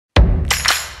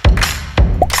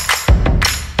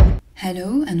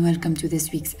Hello and welcome to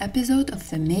this week's episode of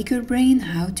the MakerBrane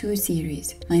How-To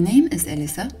series. My name is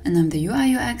Elisa and I'm the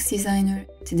UI UX designer.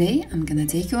 Today I'm gonna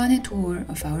take you on a tour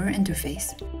of our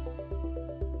interface.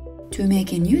 To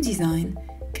make a new design,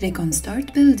 click on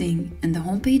Start Building in the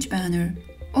homepage banner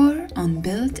or on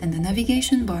Build in the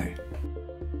navigation bar.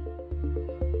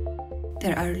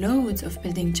 There are loads of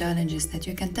building challenges that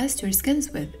you can test your skills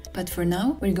with, but for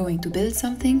now we're going to build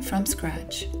something from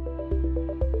scratch.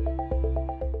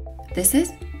 This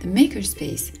is the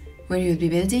MakerSpace, where you'll be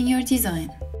building your design.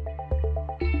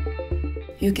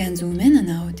 You can zoom in and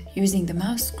out using the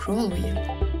mouse scroll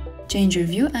wheel. Change your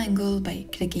view angle by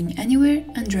clicking anywhere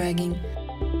and dragging,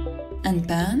 and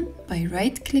pan by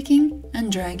right-clicking and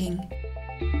dragging.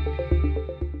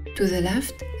 To the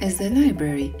left is the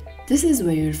library. This is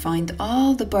where you'll find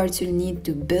all the parts you'll need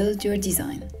to build your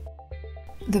design.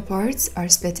 The parts are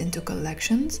split into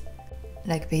collections,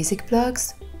 like basic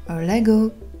blocks, or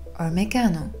Lego, or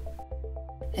Meccano.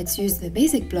 Let's use the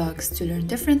basic blocks to learn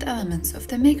different elements of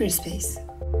the MakerSpace.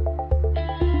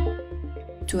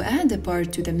 To add a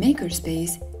part to the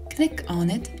MakerSpace, click on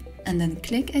it and then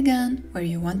click again where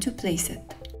you want to place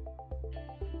it.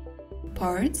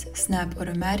 Parts snap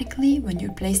automatically when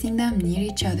you're placing them near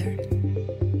each other.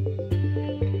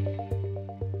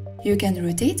 You can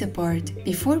rotate a part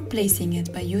before placing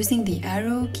it by using the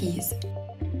arrow keys.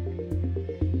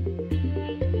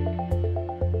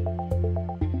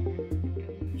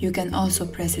 You can also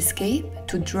press Escape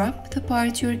to drop the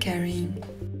part you're carrying.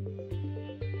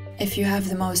 If you have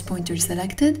the mouse pointer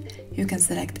selected, you can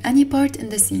select any part in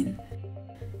the scene.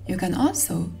 You can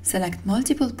also select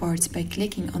multiple parts by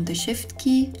clicking on the Shift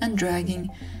key and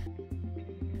dragging.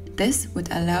 This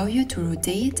would allow you to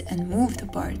rotate and move the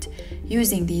part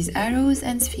using these arrows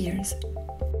and spheres.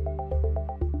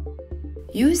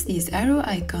 Use these arrow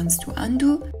icons to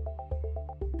undo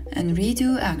and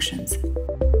redo actions.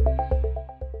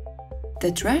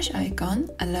 The trash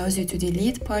icon allows you to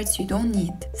delete parts you don't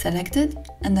need. Select it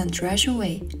and then trash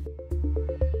away.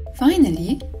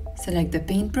 Finally, select the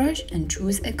paintbrush and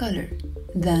choose a color.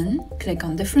 Then, click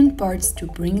on different parts to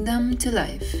bring them to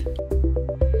life.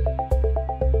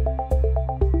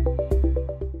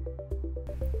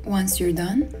 Once you're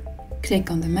done, click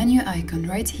on the menu icon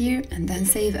right here and then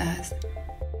Save As.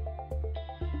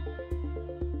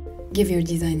 Give your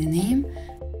design a name,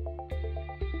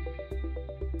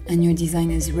 and your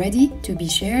design is ready to be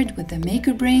shared with the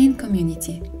MakerBrane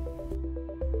community.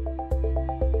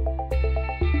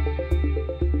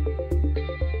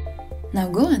 Now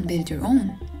go and build your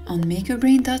own on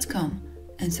MakerBrane.com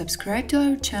and subscribe to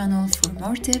our channel for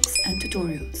more tips and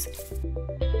tutorials.